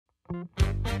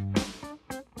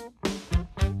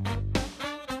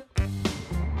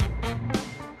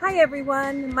Hi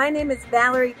everyone, my name is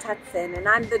Valerie Tutson and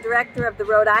I'm the director of the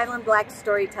Rhode Island Black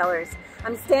Storytellers.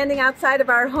 I'm standing outside of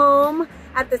our home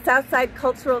at the Southside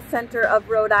Cultural Center of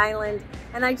Rhode Island,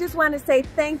 and I just want to say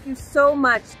thank you so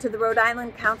much to the Rhode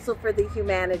Island Council for the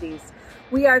Humanities.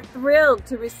 We are thrilled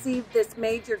to receive this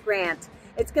major grant.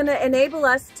 It's going to enable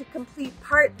us to complete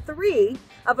part 3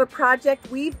 of a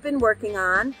project we've been working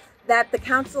on that the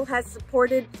Council has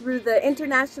supported through the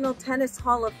International Tennis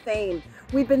Hall of Fame.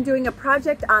 We've been doing a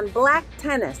project on black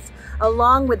tennis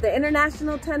along with the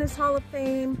International Tennis Hall of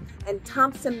Fame and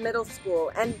Thompson Middle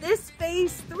School. And this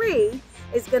phase 3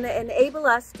 is going to enable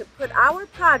us to put our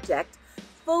project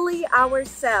fully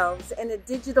ourselves in a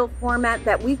digital format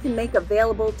that we can make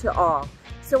available to all.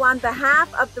 So on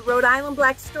behalf of the Rhode Island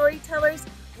Black Storytellers,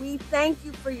 we thank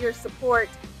you for your support.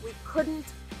 We couldn't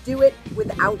do it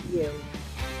without you.